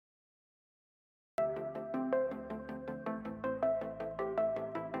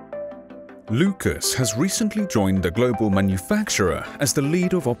Lucas has recently joined a global manufacturer as the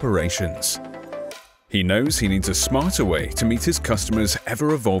lead of operations. He knows he needs a smarter way to meet his customers'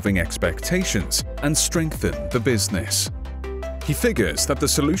 ever-evolving expectations and strengthen the business. He figures that the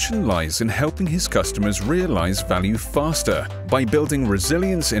solution lies in helping his customers realize value faster by building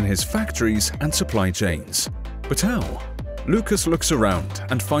resilience in his factories and supply chains. But how? Lucas looks around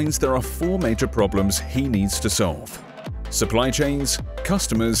and finds there are four major problems he needs to solve: supply chains,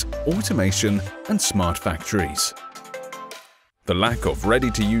 customers, automation, and smart factories. The lack of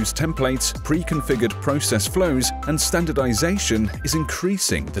ready-to-use templates, pre-configured process flows, and standardization is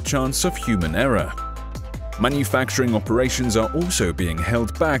increasing the chance of human error. Manufacturing operations are also being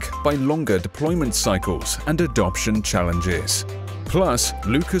held back by longer deployment cycles and adoption challenges. Plus,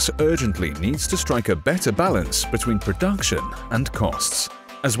 Lucas urgently needs to strike a better balance between production and costs,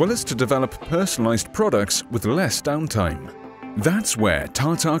 as well as to develop personalized products with less downtime. That's where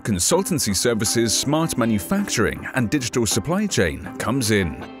Tata Consultancy Services' Smart Manufacturing and Digital Supply Chain comes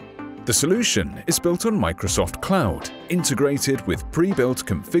in. The solution is built on Microsoft Cloud, integrated with pre-built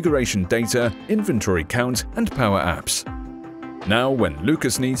configuration data, inventory count, and Power Apps. Now, when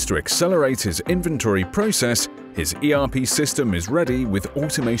Lucas needs to accelerate his inventory process, his ERP system is ready with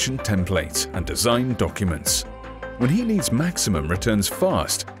automation templates and design documents. When he needs maximum returns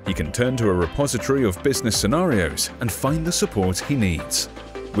fast, he can turn to a repository of business scenarios and find the support he needs.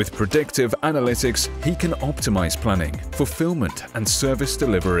 With predictive analytics, he can optimize planning, fulfillment, and service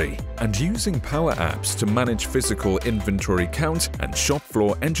delivery. And using Power Apps to manage physical inventory count and shop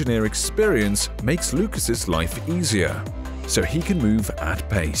floor engineer experience makes Lucas's life easier, so he can move at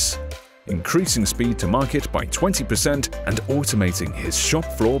pace, increasing speed to market by 20% and automating his shop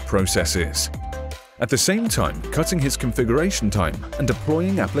floor processes. At the same time, cutting his configuration time and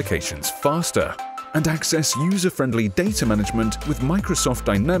deploying applications faster, and access user-friendly data management with Microsoft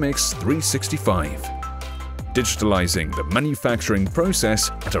Dynamics 365. Digitalizing the manufacturing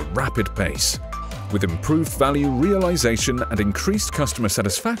process at a rapid pace. With improved value realization and increased customer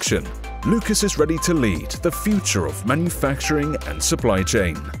satisfaction, Lucas is ready to lead the future of manufacturing and supply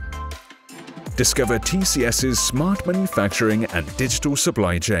chain. Discover TCS's Smart Manufacturing and Digital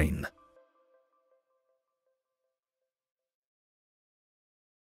Supply Chain.